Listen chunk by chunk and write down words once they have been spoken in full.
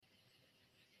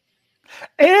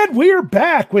And we are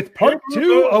back with part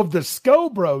 2 of the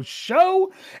Scobro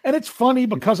Show. And it's funny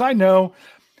because I know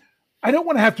I don't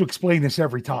want to have to explain this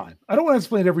every time. I don't want to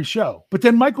explain it every show. But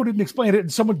then Michael didn't explain it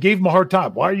and someone gave him a hard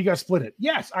time. Why are you guys split it?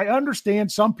 Yes, I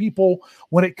understand some people,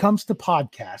 when it comes to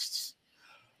podcasts,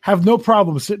 have no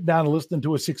problem sitting down and listening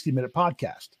to a 60-minute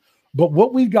podcast. But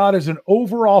what we got as an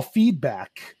overall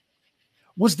feedback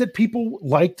was that people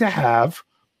like to have,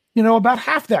 about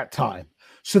half that time,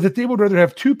 so that they would rather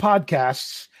have 2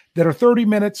 podcasts that are 30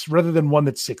 minutes rather than one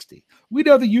that's 60. We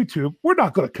know the YouTube, we're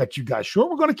not going to cut you guys short.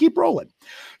 We're going to keep rolling.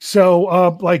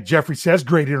 So like Jeffrey says,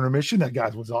 great intermission.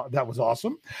 That was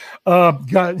awesome.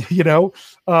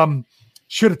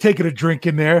 Should have taken a drink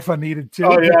in there if I needed to.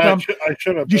 Oh yeah, I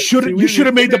should have. You should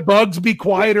have made the bugs be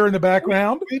quieter in the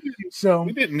background.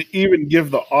 We didn't even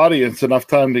give the audience enough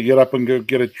time to get up and go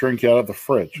get a drink out of the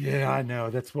fridge. Yeah, I know.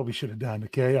 That's what we should have done.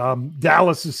 Okay.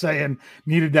 Dallas is saying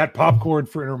needed that popcorn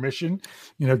for intermission.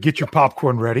 Get your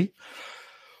popcorn ready.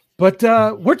 But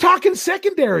we're talking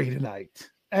secondary tonight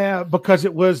because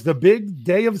it was the big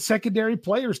day of secondary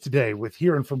players today, with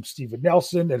hearing from Steven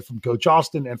Nelson and from Coach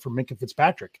Austin and from Minkah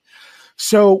Fitzpatrick.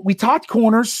 So we talked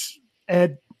corners,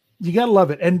 and you got to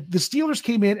love it. And the Steelers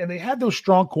came in, and they had those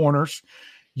strong corners.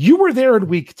 You were there in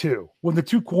week 2 when the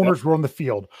 2 corners were on the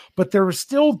field, but there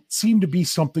still seemed to be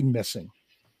something missing.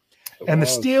 The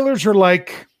Steelers are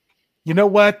like, you know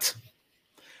what?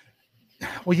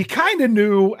 Well, you kind of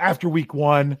knew after week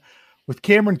 1 with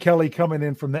Cameron Kelly coming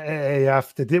in from the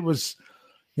AAF that it was,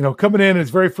 coming in his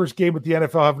very first game with the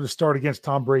NFL, having to start against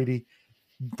Tom Brady.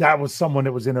 That was someone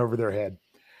that was in over their head.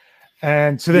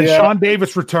 And so then Sean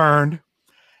Davis returned.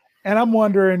 And I'm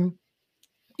wondering,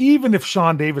 even if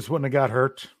Sean Davis wouldn't have got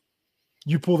hurt,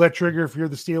 you pull that trigger if you're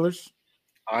the Steelers?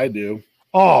 I do.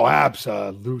 Oh,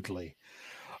 absolutely.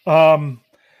 That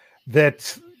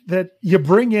you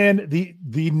bring in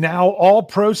the now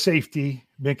all-pro safety,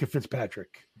 Minkah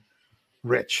Fitzpatrick.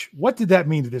 Rich, what did that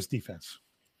mean to this defense?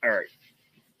 All right.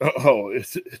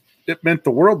 It meant the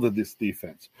world to this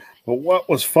defense. But what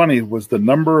was funny was the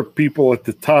number of people at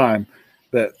the time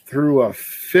that threw a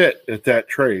fit at that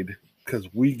trade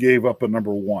because we gave up a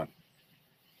number 1.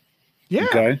 Yeah.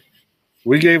 Okay.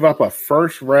 We gave up a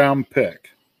first-round pick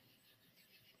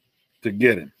to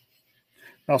get him.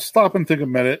 Now stop and think a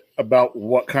minute about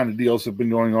what kind of deals have been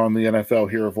going on in the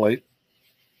NFL here of late.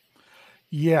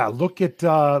 Yeah, look at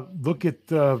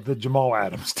the Jamal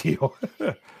Adams deal.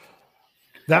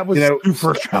 That was 2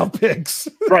 first-round picks.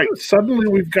 Right. Suddenly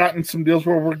we've gotten some deals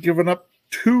where we're giving up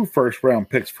 2 first-round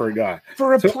picks for a guy.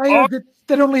 For a player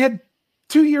that only had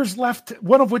 2 years left,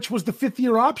 one of which was the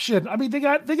 5th-year option. I mean, they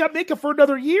got Minkah for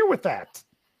another year with that.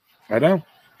 I know.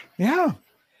 Yeah.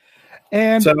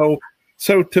 And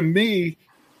so to me,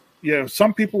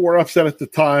 some people were upset at the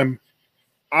time.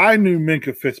 I knew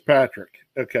Minkah Fitzpatrick,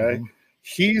 okay? Mm-hmm.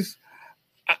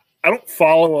 I don't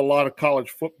follow a lot of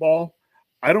college football.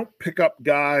 I don't pick up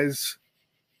guys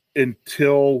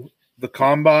until the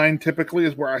combine typically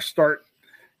is where I start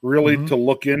really to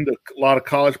look into a lot of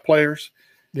college players.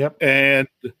 Yep. And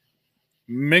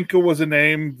Minkah was a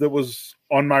name that was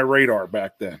on my radar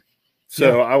back then.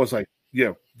 So I was like,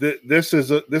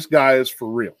 this guy is for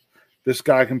real. This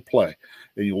guy can play.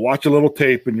 And you watch a little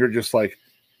tape and you're just like,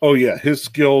 oh yeah, his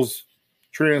skills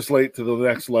translate to the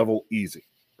next level easy.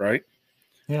 Right.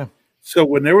 Yeah. So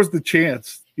when there was the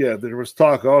chance, there was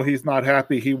talk, oh, he's not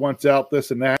happy. He wants out,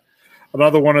 this and that.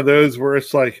 Another one of those where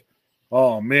it's like,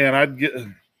 oh, man,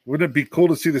 wouldn't it be cool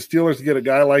to see the Steelers get a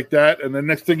guy like that? And the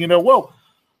next thing you know, whoa,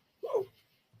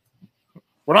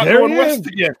 we're not going west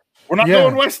again. We're not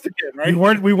going west again,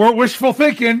 right? We weren't wishful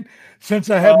thinking since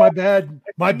I had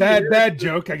my bad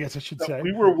joke, I guess I should say.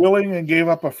 We were willing and gave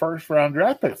up a first-round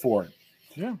draft pick for him.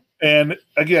 Yeah. And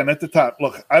again, at the top,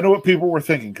 look, I know what people were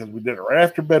thinking because we did it right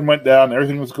after Ben went down.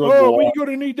 Everything was going. Oh, we're going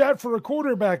to need that for a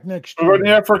quarterback next year. We're going to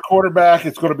need that for a quarterback.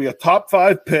 It's going to be a top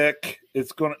 5 pick.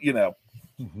 It's going to,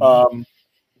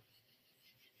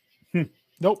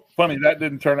 Nope. Funny that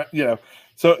didn't turn out.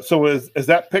 So as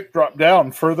that pick dropped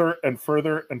down further and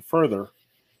further and further.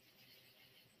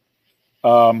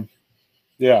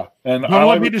 Yeah, and don't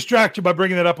let me distract you by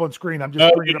bringing it up on screen. I'm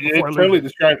just bringing it up before I leave. Totally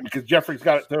distracted because Jeffrey's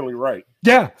got it totally right.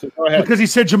 Yeah, so go ahead. Because he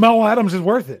said Jamal Adams is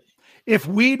worth it. If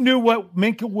we knew what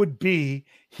Minkah would be,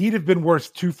 he'd have been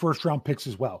worth 2 first-round picks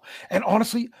as well. And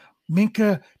honestly,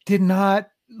 Minkah did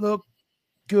not look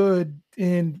good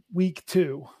in week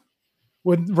 2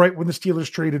 when the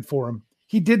Steelers traded for him.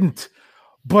 He didn't.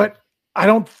 But I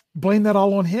don't blame that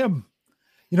all on him.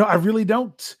 I really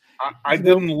don't. I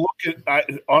didn't look at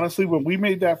honestly when we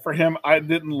made that for him. I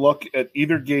didn't look at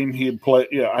either game he had played.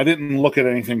 Yeah, I didn't look at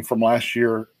anything from last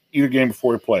year, either game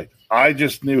before he played. I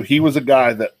just knew he was a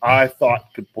guy that I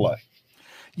thought could play.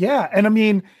 Yeah. And I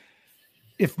mean,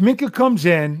 if Minkah comes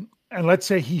in and let's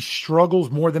say he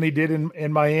struggles more than he did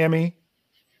in Miami,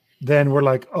 then we're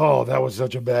like, oh, that was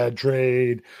such a bad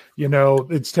trade. You know,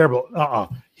 it's terrible.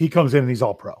 He comes in and he's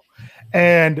all pro.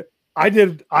 And I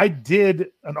did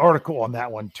an article on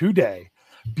that one today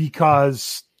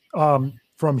because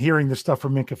from hearing the stuff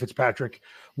from Minkah Fitzpatrick,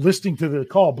 listening to the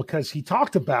call, because he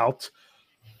talked about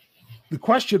the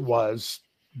question was,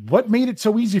 what made it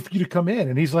so easy for you to come in?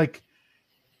 And he's like,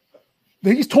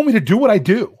 they just told me to do what I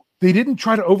do. They didn't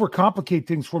try to overcomplicate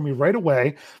things for me right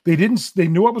away. They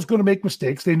knew I was going to make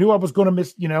mistakes. They knew I was going to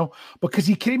miss, because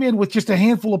he came in with just a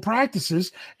handful of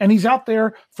practices and he's out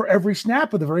there for every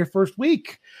snap of the very first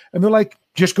week. And they're like,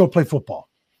 just go play football.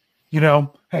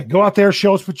 Hey, go out there,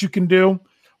 show us what you can do.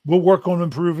 We'll work on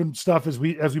improving stuff as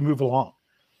we move along.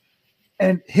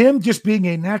 And him just being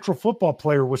a natural football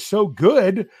player was so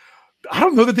good. I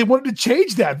don't know that they wanted to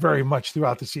change that very much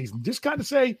throughout the season. Just kind of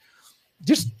say,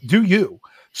 just do you.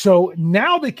 So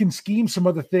now they can scheme some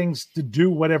other things to do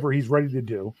whatever he's ready to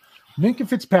do. Minkah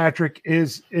Fitzpatrick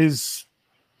he's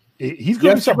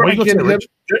going to be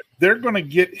they're going to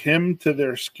get him to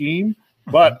their scheme,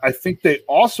 but I think they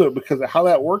also, because of how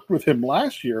that worked with him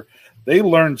last year, they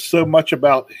learned so much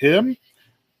about him.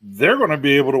 They're going to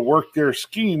be able to work their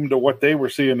scheme to what they were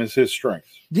seeing as his strengths.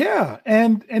 Yeah,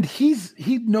 and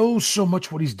he knows so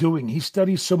much what he's doing. He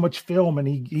studies so much film, and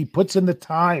he puts in the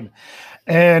time,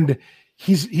 and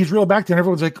he's real back there. And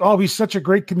everyone's like, "Oh, he's such a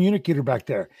great communicator back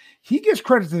there." He gives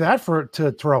credit to that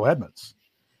to Terrell Edmunds.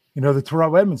 The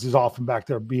Terrell Edmunds is often back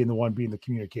there being the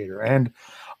communicator. And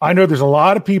I know there's a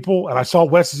lot of people, and I saw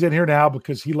Wes is in here now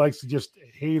because he likes to just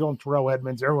hate on Terrell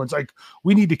Edmunds. Everyone's like,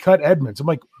 we need to cut Edmunds. I'm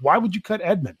like, why would you cut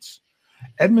Edmunds?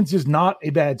 Edmunds is not a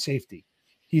bad safety.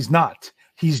 He's not.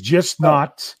 He's just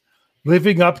not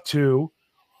living up to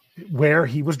where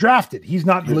he was drafted. He's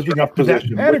not living up to that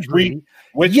pedigree.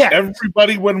 Which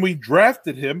everybody, when we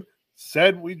drafted him,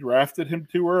 said we drafted him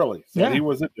too early. Said he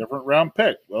was a different round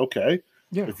pick. Okay.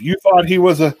 Yeah. If you thought he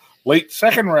was a late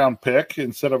second round pick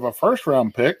instead of a first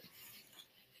round pick,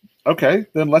 okay,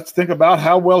 then let's think about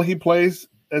how well he plays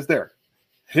as there.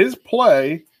 His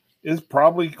play is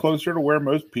probably closer to where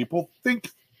most people think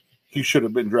he should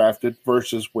have been drafted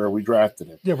versus where we drafted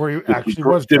him. Yeah, where he actually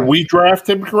was. Did we draft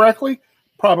him correctly?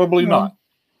 Probably not.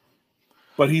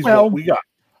 But he's what we got.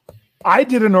 I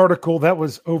did an article that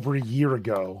was over a year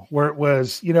ago where it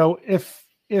was,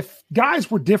 if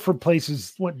guys went different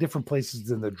places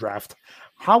in the draft,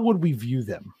 how would we view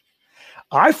them?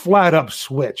 I flat up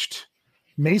switched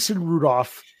Mason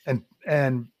Rudolph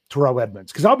and Terrell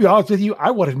Edmunds. Because I'll be honest with you,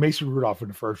 I wanted Mason Rudolph in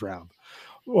the first round.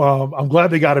 I'm glad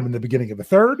they got him in the beginning of the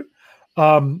third,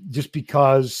 just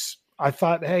because I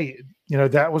thought, hey,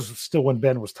 that was still when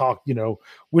Ben was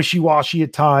wishy-washy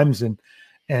at times,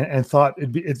 and thought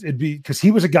it'd be because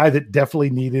he was a guy that definitely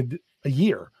needed a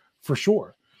year for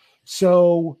sure.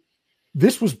 So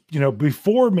this was,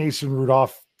 before Mason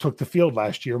Rudolph took the field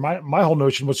last year. My whole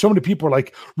notion was so many people are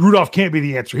like, Rudolph can't be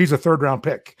the answer. He's a third round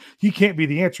pick. He can't be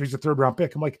the answer. He's a third round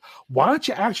pick. I'm like, why don't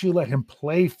you actually let him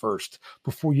play first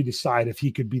before you decide if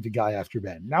he could be the guy after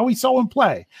Ben? Now we saw him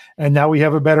play, and now we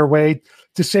have a better way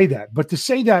to say that. But to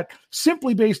say that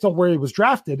simply based on where he was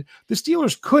drafted, the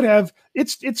Steelers could have,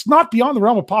 it's not beyond the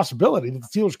realm of possibility that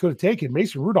the Steelers could have taken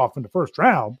Mason Rudolph in the first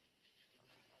round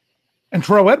and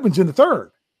Terrell Edmunds in the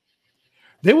third.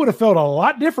 They would have felt a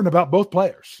lot different about both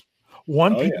players.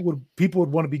 People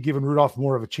would want to be giving Rudolph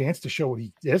more of a chance to show what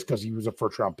he is because he was a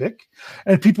first round pick.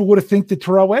 And people would have think that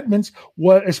Terrell Edmunds,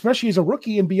 especially as a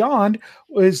rookie and beyond,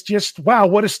 was just, wow,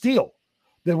 what a steal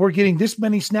that we're getting this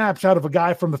many snaps out of a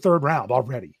guy from the third round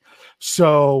already.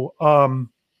 So,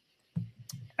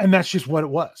 and that's just what it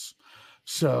was.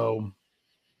 So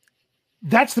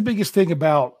that's the biggest thing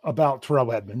about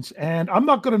Terrell Edmunds. And I'm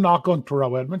not going to knock on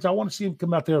Terrell Edmunds. I want to see him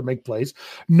come out there and make plays.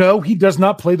 No, he does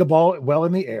not play the ball well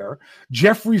in the air.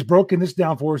 Jeffrey's broken this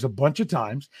down for us a bunch of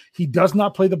times. He does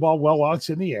not play the ball well while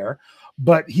it's in the air,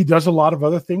 but he does a lot of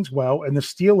other things well. And the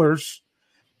Steelers,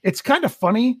 it's kind of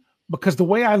funny because the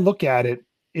way I look at it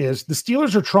is the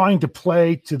Steelers are trying to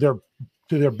play to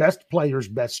their best players'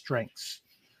 best strengths.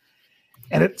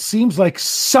 And it seems like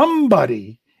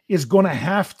somebody is going to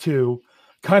have to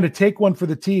kind of take one for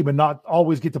the team and not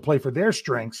always get to play for their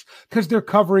strengths because they're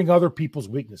covering other people's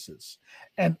weaknesses.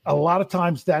 And a lot of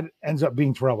times that ends up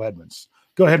being Terrell Edmunds.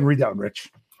 Go ahead and read that one,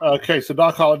 Rich. Okay, so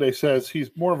Doc Holliday says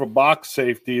he's more of a box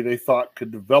safety they thought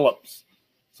could develop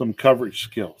some coverage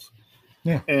skills.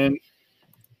 Yeah.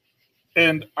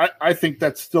 And I think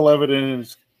that's still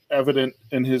evident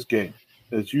in his game.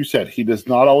 As you said, he does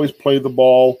not always play the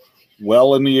ball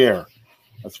well in the air.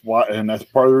 That's why, and that's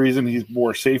part of the reason he's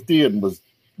more safety and was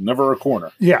never a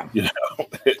corner. Yeah.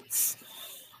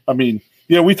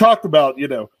 We talked about,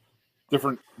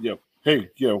 different, hey,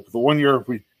 the one year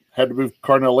we had to move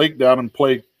Cardinal Lake down and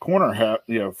play corner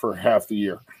for half the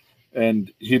year.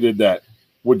 And he did that.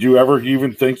 Would you ever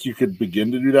even think you could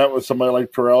begin to do that with somebody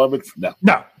like Terrell Evans?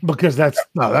 No, because that's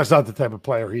not the type of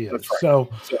player he is. Right.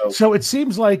 So it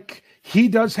seems like he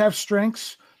does have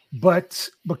strengths, but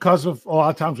because of a lot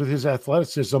of times with his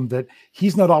athleticism, that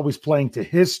he's not always playing to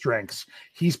his strengths.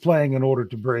 He's playing in order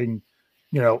to bring,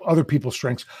 other people's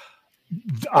strengths.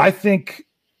 I think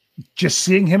just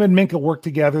seeing him and Minkah work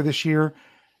together this year,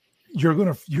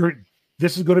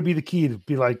 this is going to be the key to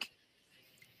be like,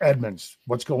 Edmonds,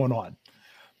 what's going on?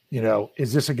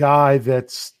 Is this a guy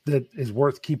that is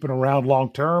worth keeping around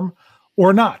long term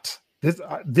or not?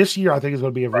 This year, I think is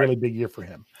going to be a really big year for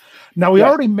him. Now, we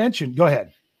already mentioned. Go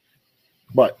ahead.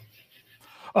 But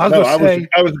I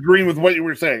was agreeing with what you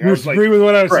were saying. I was agreeing with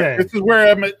what I was saying. This is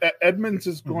where Edmonds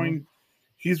is going. Mm-hmm.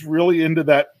 He's really into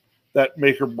that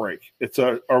make or break. It's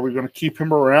are we going to keep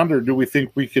him around, or do we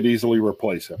think we could easily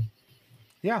replace him?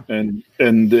 Yeah, and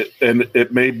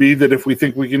it may be that if we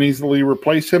think we can easily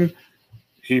replace him,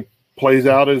 he plays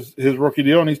out his rookie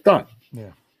deal and he's done.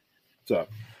 Yeah. So.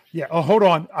 Yeah. Oh, hold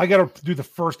on. I got to do the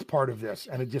first part of this,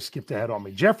 and it just skipped ahead on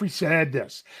me. Jeffrey said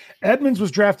this: Edmonds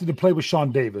was drafted to play with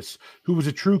Sean Davis, who was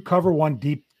a true cover one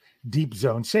deep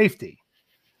zone safety.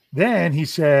 Then he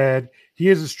said he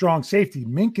is a strong safety.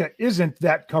 Minkah isn't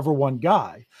that cover one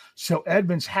guy, so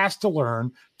Edmonds has to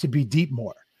learn to be deep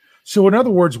more. So, in other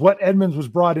words, what Edmonds was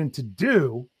brought in to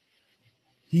do,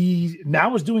 he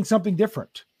now is doing something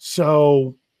different.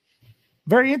 So,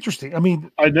 very interesting. I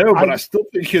mean, I know, but I still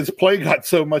think his play got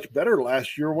so much better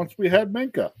last year once we had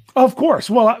Minkah. Of course.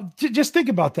 Well, just think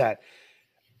about that.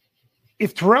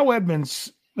 If Terrell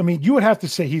Edmonds, I mean, you would have to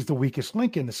say he's the weakest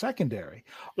link in the secondary.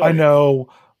 Oh, I know.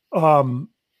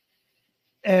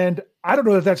 And I don't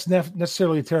know that that's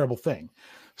necessarily a terrible thing.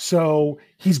 So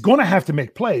he's going to have to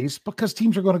make plays because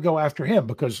teams are going to go after him,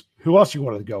 because who else you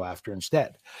want to go after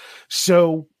instead?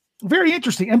 So very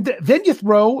interesting. And then you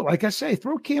throw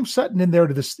Cam Sutton in there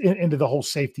into the whole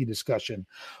safety discussion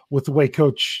with the way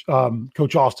Coach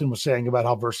Austin was saying about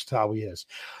how versatile he is.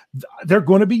 They're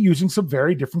going to be using some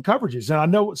very different coverages. And I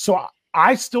know, so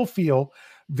I still feel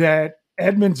that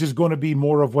Edmonds is going to be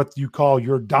more of what you call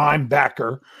your dime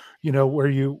backer,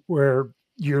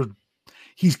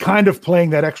 he's kind of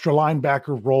playing that extra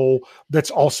linebacker role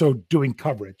that's also doing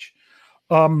coverage.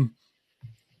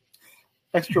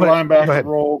 Linebacker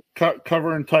role,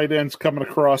 covering tight ends coming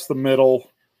across the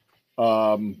middle,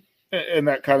 and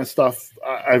that kind of stuff.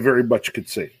 I very much could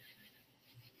see.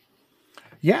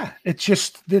 Yeah, it's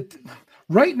just that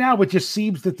right now it just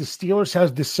seems that the Steelers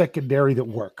has this secondary that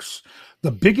works.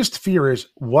 The biggest fear is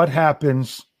what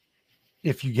happens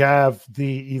if you have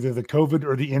either the COVID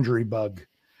or the injury bug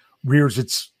rears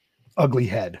its ugly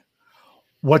head.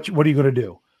 What are you going to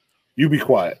do? You be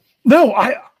quiet. No,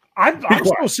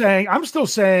 I'm still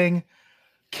saying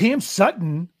Cam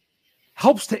Sutton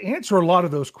helps to answer a lot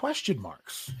of those question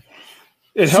marks.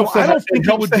 It helps to have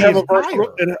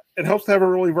a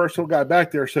really versatile guy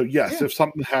back there. So yes, if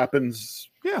something happens,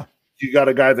 you got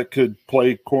a guy that could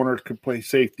play corner, could play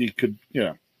safety,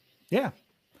 Yeah.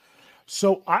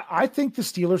 So I think the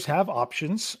Steelers have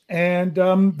options, and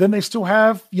then they still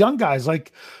have young guys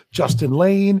like Justin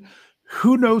Lane.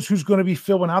 Who knows who's going to be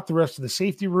filling out the rest of the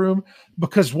safety room?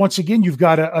 Because once again, you've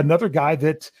got another guy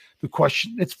that the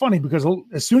question. It's funny because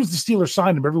as soon as the Steelers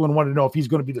signed him, everyone wanted to know if he's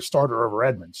going to be the starter over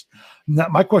Edmonds. Now,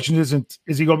 my question isn't,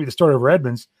 is he going to be the starter over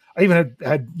Edmonds? I even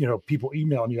had people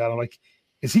emailing me out. I'm like,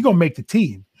 is he going to make the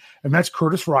team? And that's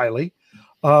Curtis Riley,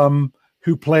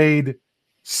 who played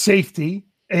safety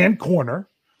and corner.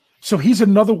 So he's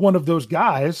another one of those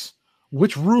guys.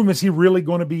 Which room is he really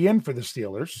going to be in for the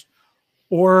Steelers?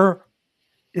 Or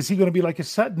is he going to be like a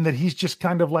Sutton, that he's just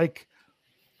kind of like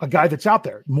a guy that's out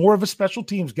there, more of a special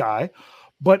teams guy?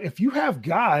 But if you have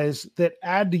guys that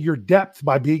add to your depth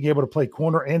by being able to play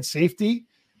corner and safety,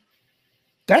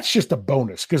 that's just a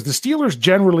bonus, because the Steelers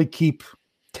generally keep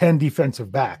 10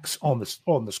 defensive backs on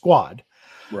the squad.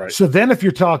 Right. So then if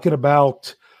you're talking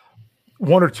about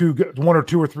one or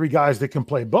two or three guys that can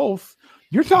play both,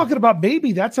 you're talking about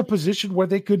maybe that's a position where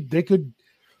they could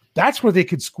that's where they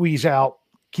could squeeze out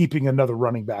keeping another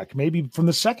running back, maybe from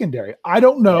the secondary. I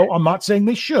don't know. I'm not saying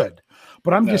they should,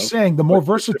 but I'm just saying the more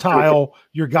versatile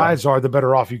your guys are, the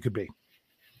better off you could be.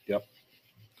 Yep.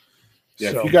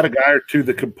 Yeah. So, if you got a guy or two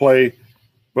that can play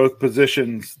both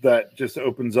positions, that just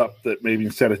opens up that maybe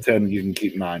instead of 10, you can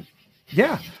keep 9.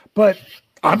 Yeah. But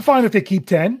I'm fine if they keep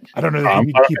 10. I don't know if they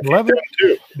need to keep 11.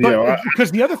 Too. But,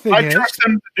 because the other thing I trust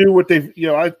them to do what they,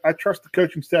 I trust the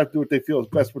coaching staff to do what they feel is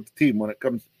best with the team when it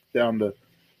comes down to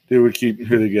who we keep and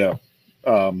who they go.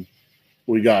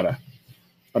 You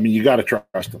gotta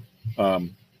trust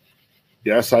them.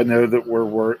 Yes, I know that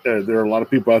we're there are a lot of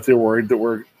people out there worried that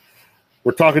we're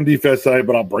talking defense tonight,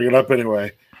 but I'll bring it up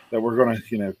anyway. That we're going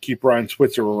to keep Ryan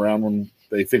Switzer around when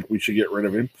they think we should get rid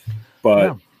of him.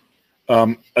 But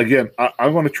again, I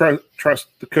want to trust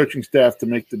the coaching staff to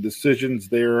make the decisions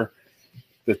there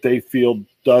that they feel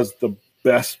does the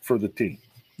best for the team.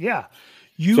 Yeah,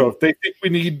 so if they think we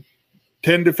need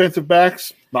 10 defensive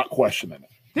backs, not questioning it.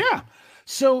 Yeah.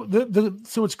 So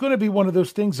so it's going to be one of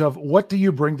those things of what do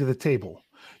you bring to the table?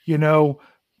 You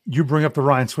bring up the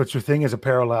Ryan Switzer thing as a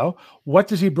parallel. What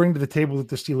does he bring to the table that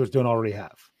the Steelers don't already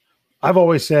have? I've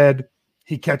always said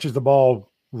he catches the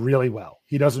ball really well.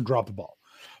 He doesn't drop the ball.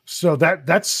 So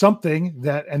that's something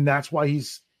and that's why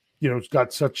he's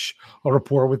got such a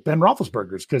rapport with Ben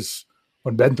Roethlisberger, because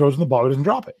when Ben throws him the ball, he doesn't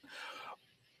drop it.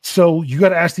 So you got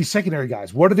to ask these secondary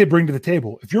guys, what do they bring to the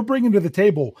table? If you're bringing to the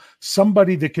table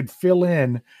somebody that could fill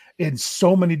in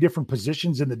so many different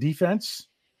positions in the defense,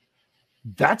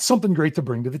 that's something great to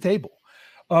bring to the table.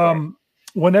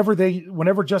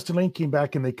 Whenever Justin Lane came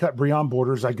back and they cut Breon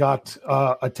Borders, I got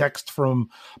a text from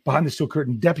Behind the Steel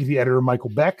Curtain deputy editor Michael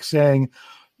Beck saying,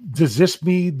 does this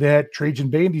mean that Trajan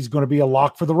Bandy is going to be a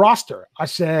lock for the roster? I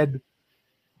said,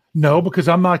 no, because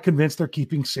I'm not convinced they're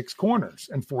keeping 6 corners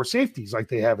and 4 safeties like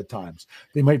they have at times.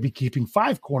 They might be keeping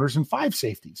 5 corners and 5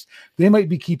 safeties. They might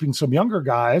be keeping some younger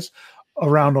guys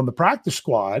around on the practice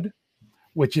squad,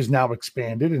 which is now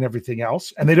expanded and everything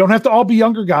else. And they don't have to all be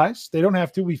younger guys. They don't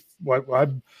have to.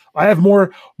 I have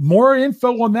more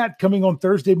info on that coming on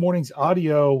Thursday morning's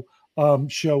audio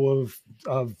show of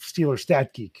Steeler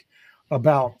Stat Geek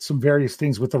about some various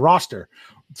things with the roster.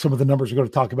 Some of the numbers we're going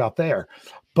to talk about there.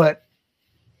 But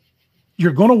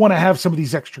you're going to want to have some of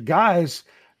these extra guys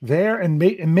there, and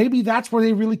maybe that's where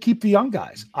they really keep the young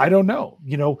guys. I don't know.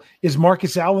 Is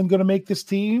Marcus Allen going to make this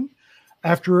team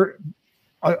after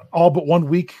all but 1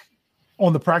 week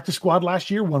on the practice squad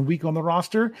last year, 1 week on the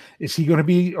roster? Is he going to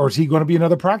be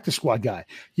another practice squad guy?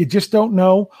 You just don't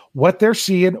know what they're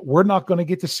seeing. We're not going to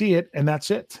get to see it, and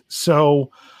that's it.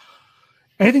 So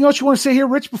anything else you want to say here,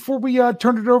 Rich, before we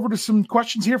turn it over to some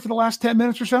questions here for the last 10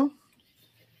 minutes or so?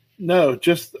 No,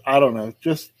 I don't know.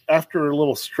 Just after a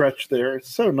little stretch there,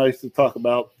 it's so nice to talk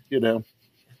about,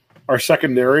 our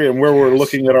secondary and where we're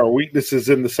looking at our weaknesses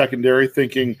in the secondary,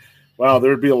 thinking, wow, there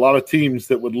would be a lot of teams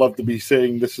that would love to be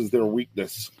saying this is their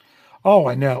weakness. Oh,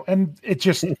 I know. And it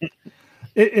just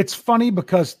it's funny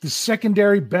because the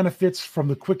secondary benefits from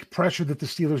the quick pressure that the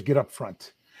Steelers get up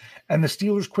front. And the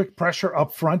Steelers' quick pressure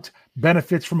up front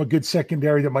benefits from a good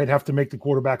secondary that might have to make the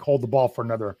quarterback hold the ball for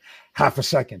another half a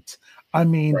second. I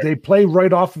mean, They play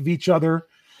right off of each other.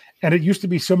 And it used to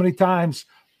be so many times,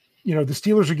 the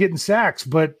Steelers are getting sacks,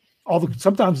 but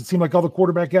sometimes it seemed like all the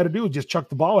quarterback had to do was just chuck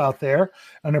the ball out there,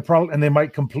 and they're probably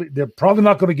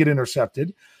not going to get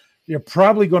intercepted. They're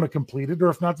probably going to complete it, or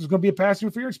if not, there's going to be a pass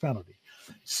interference penalty.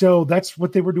 So that's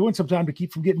what they were doing sometimes to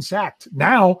keep from getting sacked.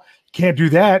 Now, can't do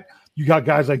that. You got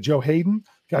guys like Joe Hayden,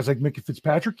 guys like Minkah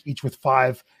Fitzpatrick, each with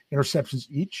 5 interceptions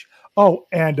each. Oh,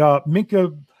 and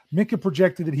Minkah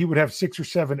projected that he would have 6 or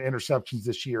 7 interceptions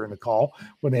this year in the call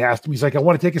when they asked him. He's like, I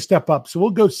want to take a step up. So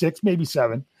we'll go 6, maybe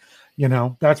 7.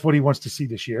 That's what he wants to see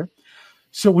this year.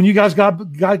 So when you guys got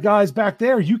guys back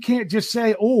there, you can't just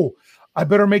say, oh, I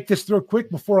better make this throw quick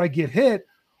before I get hit,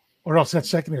 or else that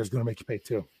secondary is going to make you pay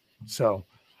too. So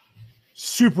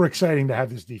super exciting to have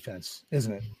this defense,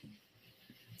 isn't it?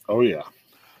 Oh, yeah.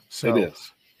 So it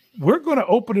is. We're going to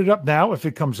open it up now, if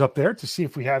it comes up there, to see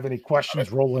if we have any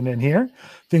questions rolling in here,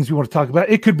 things we want to talk about.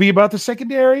 It could be about the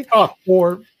secondary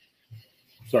or –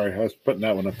 sorry, I was putting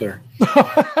that one up there.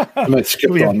 I might skip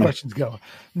we on have questions going.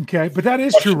 Okay, but that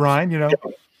is true, Ryan.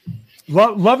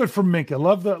 Love it from Minkah.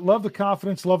 Love the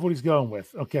confidence. Love what he's going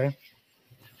with. Okay,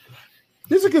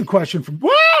 this is a good question from.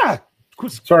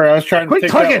 Sorry, I was trying to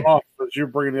take that one off as you're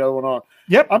bringing the other one on.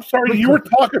 Yep, I'm sorry, you were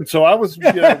talking, so I was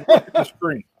looking at the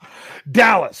screen.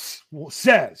 Dallas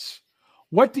says,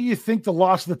 "What do you think the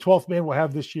loss of the 12th man will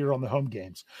have this year on the home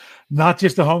games? Not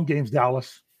just the home games,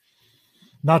 Dallas."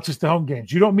 Not just the home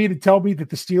games. You don't mean to tell me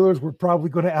that the Steelers were probably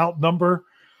going to outnumber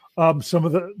some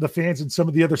of the fans in some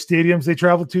of the other stadiums they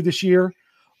traveled to this year,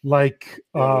 like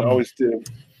always do.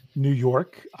 New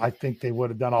York. I think they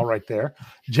would have done all right there.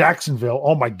 Jacksonville.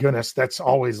 Oh my goodness, that's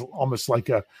always almost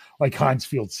like Heinz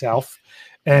Field South,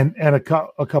 and a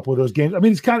couple of those games. I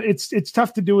mean, it's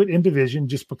tough to do it in division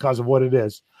just because of what it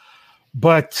is,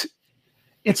 but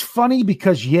it's funny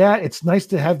because, yeah, it's nice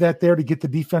to have that there to get the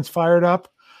defense fired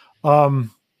up.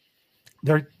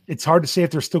 It's hard to say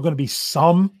if there's still going to be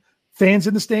some fans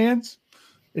in the stands.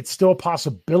 It's still a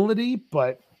possibility,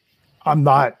 but I'm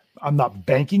not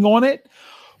banking on it.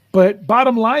 But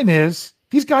bottom line is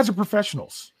these guys are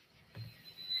professionals.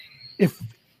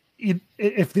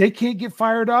 If they can't get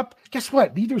fired up, guess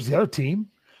what? Neither is the other team.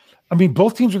 I mean,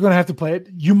 both teams are going to have to play it.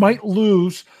 You might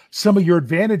lose some of your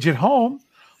advantage at home,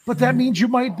 but that means you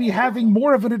might be having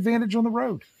more of an advantage on the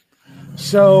road.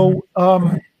 So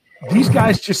these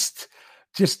guys just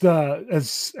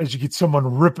as you get someone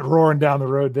roaring down the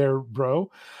road there, bro,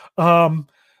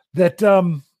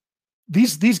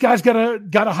 these guys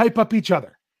gotta hype up each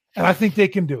other, and I think they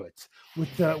can do it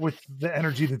with the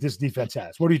energy that this defense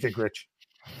has. What do you think, Rich?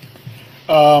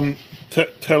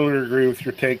 Totally agree with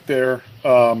your take there.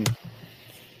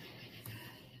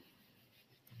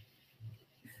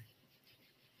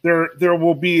 There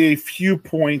will be a few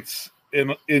points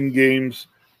in games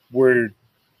where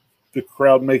the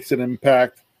crowd makes an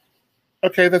impact.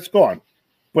 Okay, that's gone.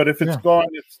 But if it's gone,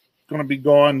 it's going to be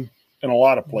gone in a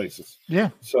lot of places.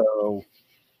 Yeah. So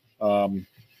I'm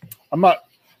not.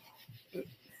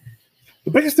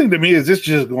 The biggest thing to me is this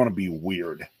just going to be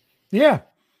weird. Yeah.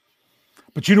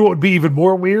 But you know what would be even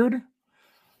more weird?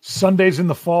 Sundays in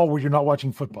the fall where you're not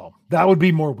watching football. That would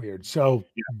be more weird. So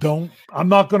I'm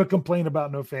not going to complain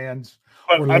about no fans.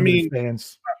 But I mean,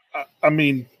 fans. I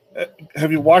mean,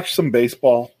 have you watched some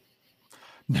baseball?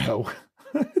 No.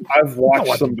 I've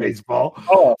watched some baseball.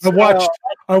 Oh,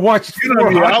 I watched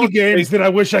 4 hockey games that I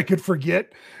wish I could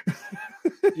forget.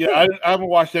 Yeah, I haven't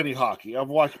watched any hockey. I've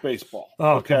watched baseball.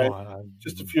 Oh, okay, come on.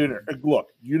 Just a few. Look,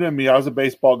 you know me. I was a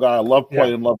baseball guy. I love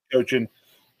playing, love coaching.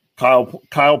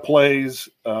 Kyle plays,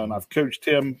 and I've coached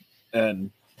him,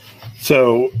 and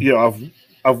so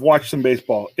I've watched some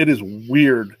baseball. It is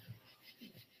weird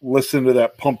listening to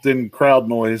that pumped-in crowd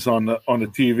noise on the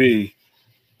TV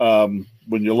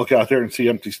when you look out there and see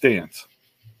empty stands.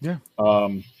 Yeah.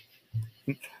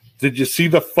 Did you see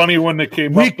the funny one that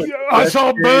came up? I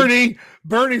saw Bernie.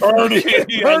 Bernie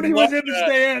was in the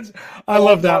stands. I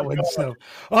love that one. So,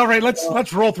 all right,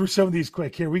 let's roll through some of these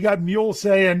quick here. We got Mule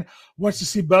saying wants to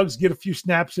see Bugs get a few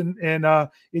snaps in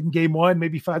game one,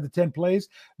 maybe 5 to 10 plays.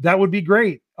 That would be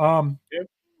great.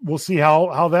 We'll see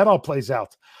how that all plays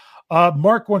out.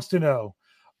 Mark wants to know,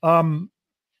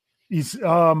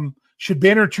 should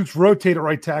Banner and Chooks rotate at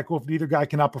right tackle if neither guy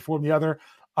can outperform the other?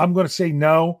 I'm going to say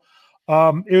no.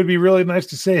 It would be really nice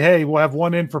to say, hey, we'll have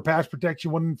one in for pass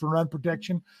protection, one in for run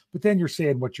protection, but then you're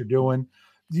saying what you're doing.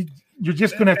 You're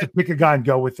just going to have to pick a guy and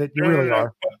go with it. You really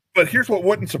are. But here's what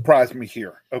wouldn't surprise me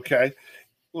here, okay?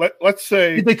 Let's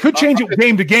say they could change it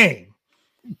game to game.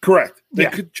 Correct. They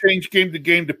could change game to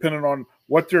game depending on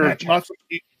what they're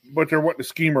wanting to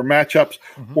scheme or matchups.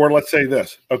 Mm-hmm. Or let's say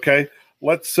this, okay?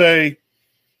 Let's say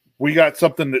we got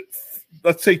something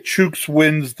let's say Chooks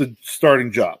wins the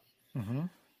starting job. Mm-hmm.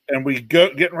 And we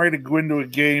getting ready to go into a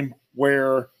game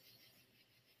where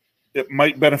it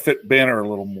might benefit Banner a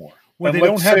little more. Well, they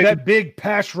don't have that big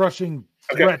pass rushing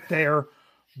threat there.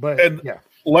 But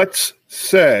let's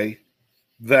say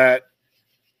that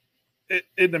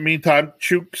in the meantime,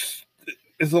 Chooks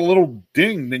is a little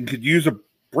dinged and could use a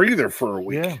breather for a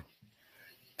week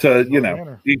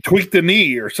to, he tweaked the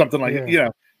knee or something like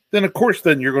that. Then of course,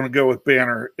 then you're going to go with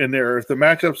Banner in there. If the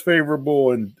matchup's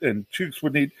favorable and Chooks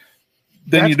would need,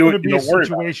 then you do it. Be a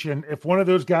situation if one of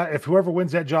those guys, if whoever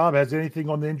wins that job has anything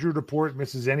on the injured report,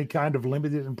 misses any kind of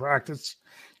limited in practice,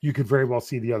 you could very well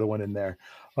see the other one in there,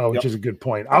 which is a good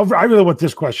point. I really want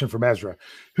this question from Ezra.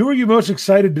 Who are you most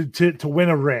excited to win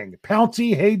a ring?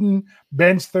 Pouncey, Hayden,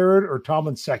 Ben's third, or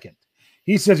Tomlin second?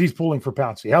 He says he's pulling for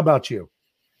Pouncey. How about you?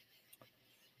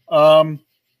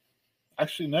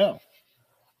 Actually, no.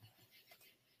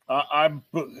 I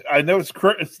know it's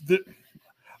correct.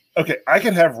 Okay, I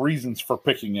can have reasons for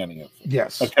picking any of them.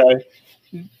 Yes. Okay.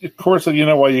 Of course, you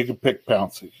know why you can pick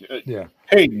Pouncey. Yeah.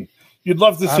 Hayden, you'd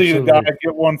love to see a guy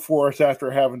get one for us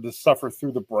after having to suffer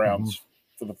through the Browns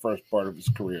for the first part of his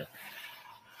career.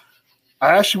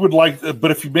 I actually would like,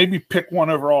 but if you maybe pick one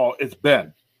overall, it's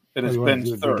Ben, and it's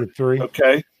Ben's third.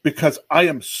 Okay, because I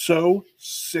am so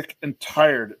sick and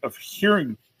tired of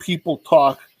hearing people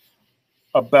talk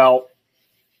about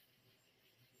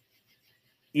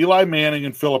Eli Manning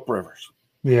and Phillip Rivers.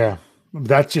 Yeah,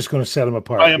 that's just going to set them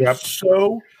apart. I am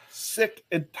so sick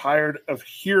and tired of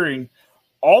hearing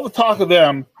all the talk of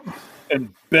them,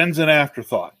 and Ben's an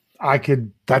afterthought. I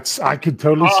could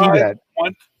totally see that. I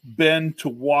want Ben to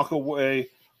walk away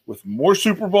with more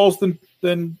Super Bowls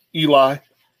than Eli,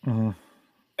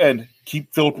 and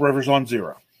keep Phillip Rivers on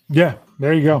 0. Yeah,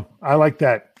 there you go. I like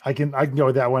that. I can go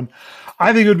with that one.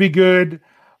 I think it would be good.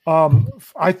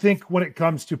 I think when it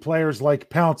comes to players like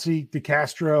Pouncey,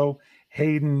 DeCastro,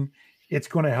 Hayden, it's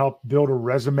going to help build a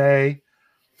resume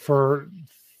for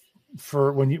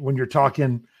when you're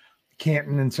talking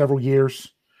Canton in several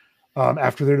years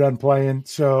after they're done playing.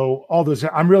 So all those,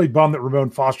 I'm really bummed that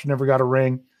Ramon Foster never got a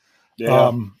ring.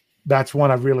 Yeah. That's one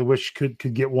I really wish could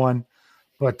get one,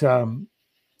 but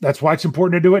that's why it's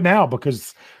important to do it now,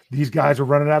 because these guys are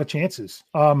running out of chances.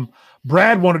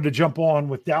 Brad wanted to jump on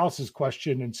with Dallas's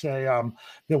question and say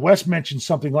that Wes mentioned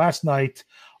something last night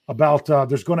about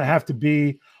there's going to have to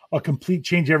be a complete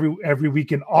change every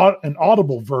week in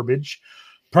audible verbiage,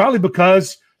 probably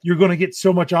because you're going to get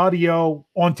so much audio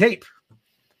on tape.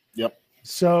 Yep.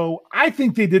 So I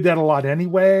think they did that a lot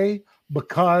anyway,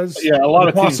 because a lot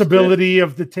of possibility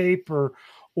of the tape or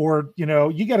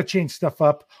you got to change stuff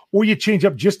up, or you change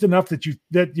up just enough that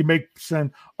you make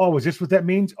sense. Oh, is this what that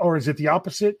means? Or is it the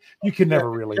opposite? You can never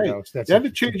really know. So you have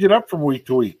to change it up from week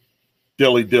to week.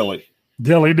 Dilly.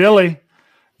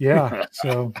 Yeah.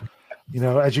 So,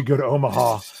 as you go to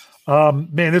Omaha,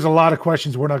 man, there's a lot of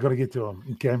questions. We're not going to get to them.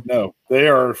 Okay. No, they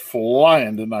are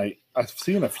flying tonight. I've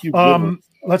seen a few.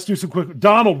 Let's do some quick.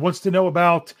 Donald wants to know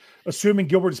about, assuming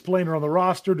Gilbert is playing on the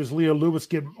roster, does Leo Lewis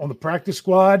get on the practice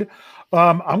squad?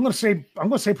 I'm going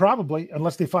to say probably,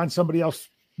 unless they find somebody else.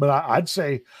 But I'd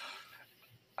say,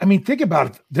 think about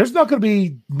it. There's not going to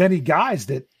be many guys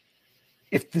that,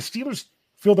 if the Steelers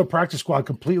fill their practice squad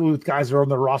completely with guys that are on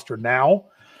the roster now,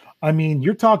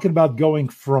 you're talking about going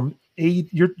from 8.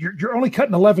 You're only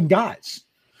cutting 11 guys.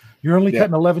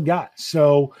 Cutting 11 guys.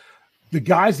 So the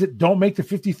guys that don't make the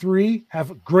 53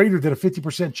 have greater than a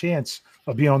 50% chance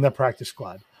of being on that practice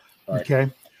squad. All right. Okay.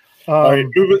 All right.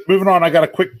 Moving on. I got a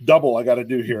quick double I got to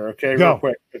do here. Okay. Go. Real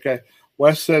quick. Okay.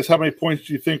 Wes says, how many points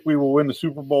do you think we will win the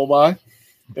Super Bowl by?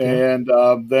 Okay. And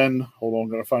then, hold on, I'm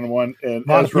going to find one. And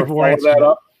Ezra followed that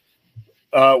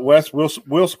up. Wes,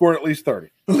 we'll score at least 30.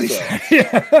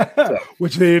 So,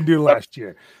 which they didn't do last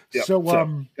year. Yep. So,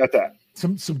 got that.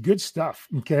 Some good stuff.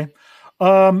 Okay.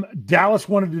 Dallas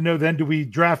wanted to know then, do we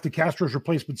draft DeCastro's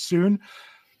replacement soon?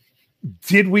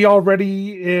 Did we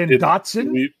already in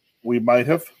Dotson? We might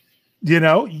have. You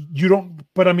don't,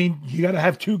 but you got to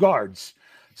have 2 guards.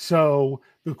 So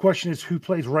the question is, who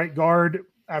plays right guard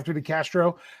after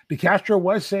DeCastro? DeCastro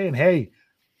was saying, hey,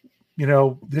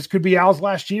 this could be Al's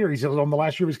last year. He's on the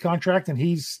last year of his contract and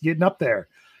he's getting up there.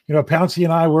 Pouncey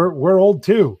and I, we're old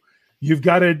too. You've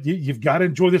got to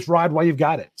enjoy this ride while you've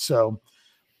got it. So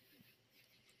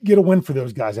get a win for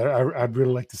those guys. I'd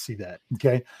really like to see that.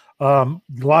 Okay.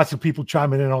 Lots of people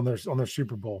chiming in on their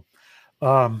Super Bowl.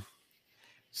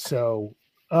 So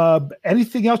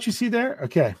anything else you see there?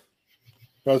 Okay.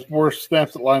 That's more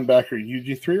snaps at linebacker,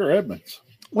 UG3 or Edmonds?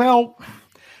 Well,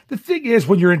 the thing is,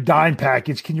 when you're in dime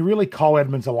package, can you really call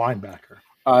Edmonds a linebacker?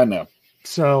 I know.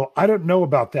 So I don't know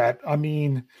about that.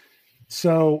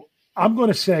 So I'm going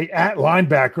to say at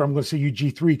linebacker, I'm going to say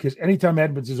UG3, because anytime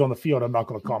Edmonds is on the field, I'm not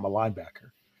going to call him a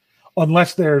linebacker.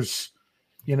 Unless there's,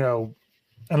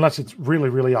 unless it's really,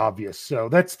 really obvious. So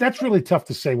that's really tough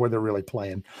to say where they're really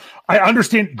playing. I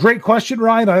understand. Great question,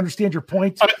 Ryan. I understand your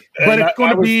point, but it's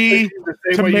going to be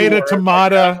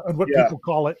tomato, and what people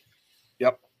call it.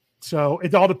 Yep. So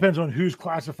it all depends on who's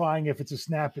classifying, if it's a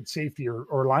snap at safety or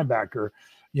linebacker,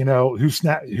 whose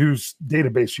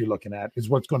database you're looking at is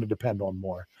what's going to depend on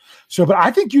more. So, but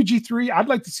I think UG3, I'd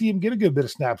like to see him get a good bit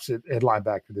of snaps at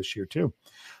linebacker this year too.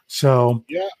 So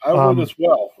yeah, I would as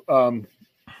well.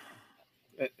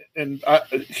 And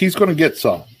he's going to get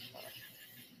some.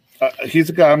 He's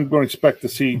a guy I'm going to expect to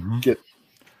see get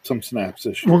some snaps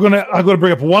this year. I'm going to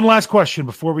bring up one last question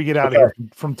before we get out of here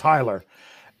from Tyler.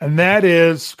 And that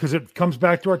is, because it comes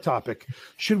back to our topic,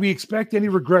 should we expect any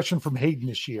regression from Hayden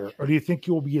this year? Or do you think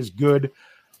he will be as good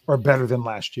or better than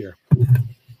last year?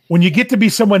 When you get to be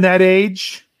someone that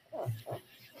age,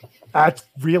 that's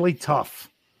really tough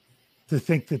to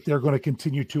think that they're going to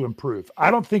continue to improve.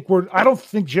 I don't think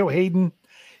Joe Hayden,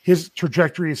 his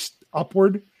trajectory is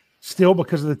upward still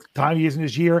because of the time he is in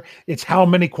his year. It's how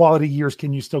many quality years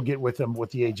can you still get with him with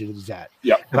the age that he's at?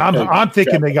 Yeah. And I'm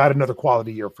thinking they got another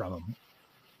quality year from him.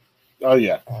 Oh,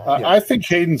 yeah. I think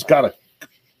Hayden's got a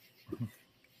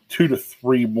 2 to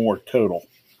 3 more total.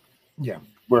 Yeah.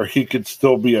 Where he could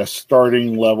still be a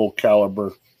starting level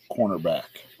caliber cornerback.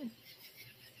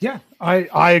 Yeah,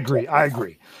 I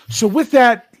agree. So with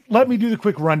that, let me do the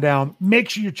quick rundown. Make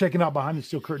sure you're checking out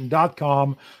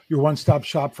BehindTheSteelCurtain.com, your one-stop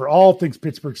shop for all things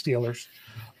Pittsburgh Steelers.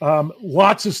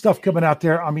 Lots of stuff coming out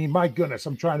there. My goodness,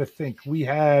 I'm trying to think. We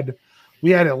had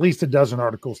We had at least a dozen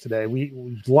articles today.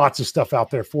 Lots of stuff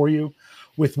out there for you.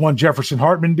 With one Jefferson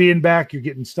Hartman being back, you're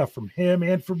getting stuff from him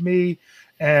and from me.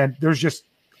 And there's just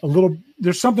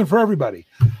there's something for everybody.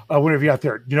 Whenever you're out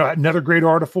there, another great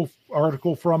article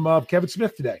from Kevin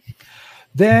Smith today.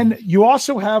 Then you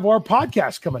also have our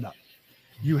podcast coming up.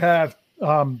 You have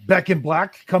Beck and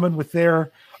Black coming with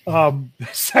their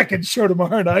second show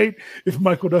tomorrow night. If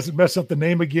Michael doesn't mess up the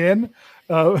name again,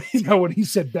 when he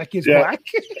said Beck is Black.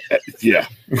 Yeah.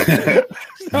 That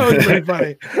was pretty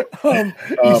funny.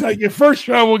 He's like, your first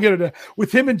show, we'll get it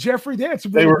with him and Jeffrey.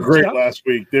 They were great last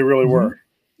week. They really were.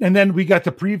 And then we got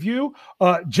the preview.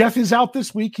 Jeff is out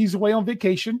this week. He's away on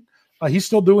vacation. He's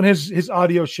still doing his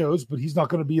audio shows, but he's not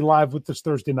going to be live with us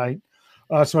Thursday night.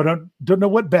 So I don't know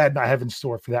what bad I have in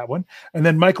store for that one. And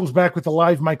then Michael's back with the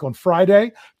live mic on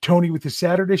Friday. Tony with his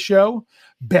Saturday show.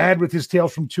 Bad with his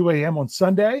Tales from 2 a.m. on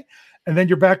Sunday. And then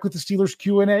you're back with the Steelers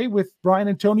Q&A with Brian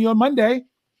and Tony on Monday.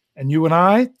 And you and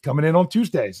I coming in on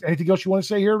Tuesdays. Anything else you want to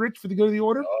say here, Rich, for the good of the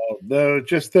order? Oh, no,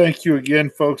 just thank you again,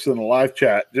 folks, in the live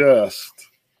chat.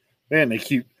 Man, they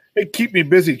keep me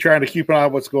busy trying to keep an eye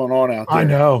on what's going on out there. I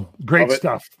know. Great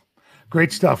stuff.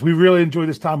 Great stuff. We really enjoy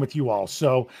this time with you all.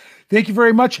 So thank you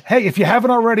very much. Hey, if you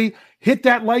haven't already, hit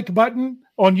that like button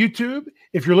on YouTube.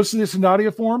 If you're listening to this in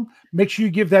audio form, make sure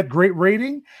you give that great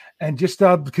rating and just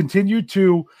continue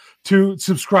to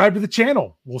subscribe to the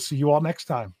channel. We'll see you all next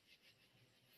time.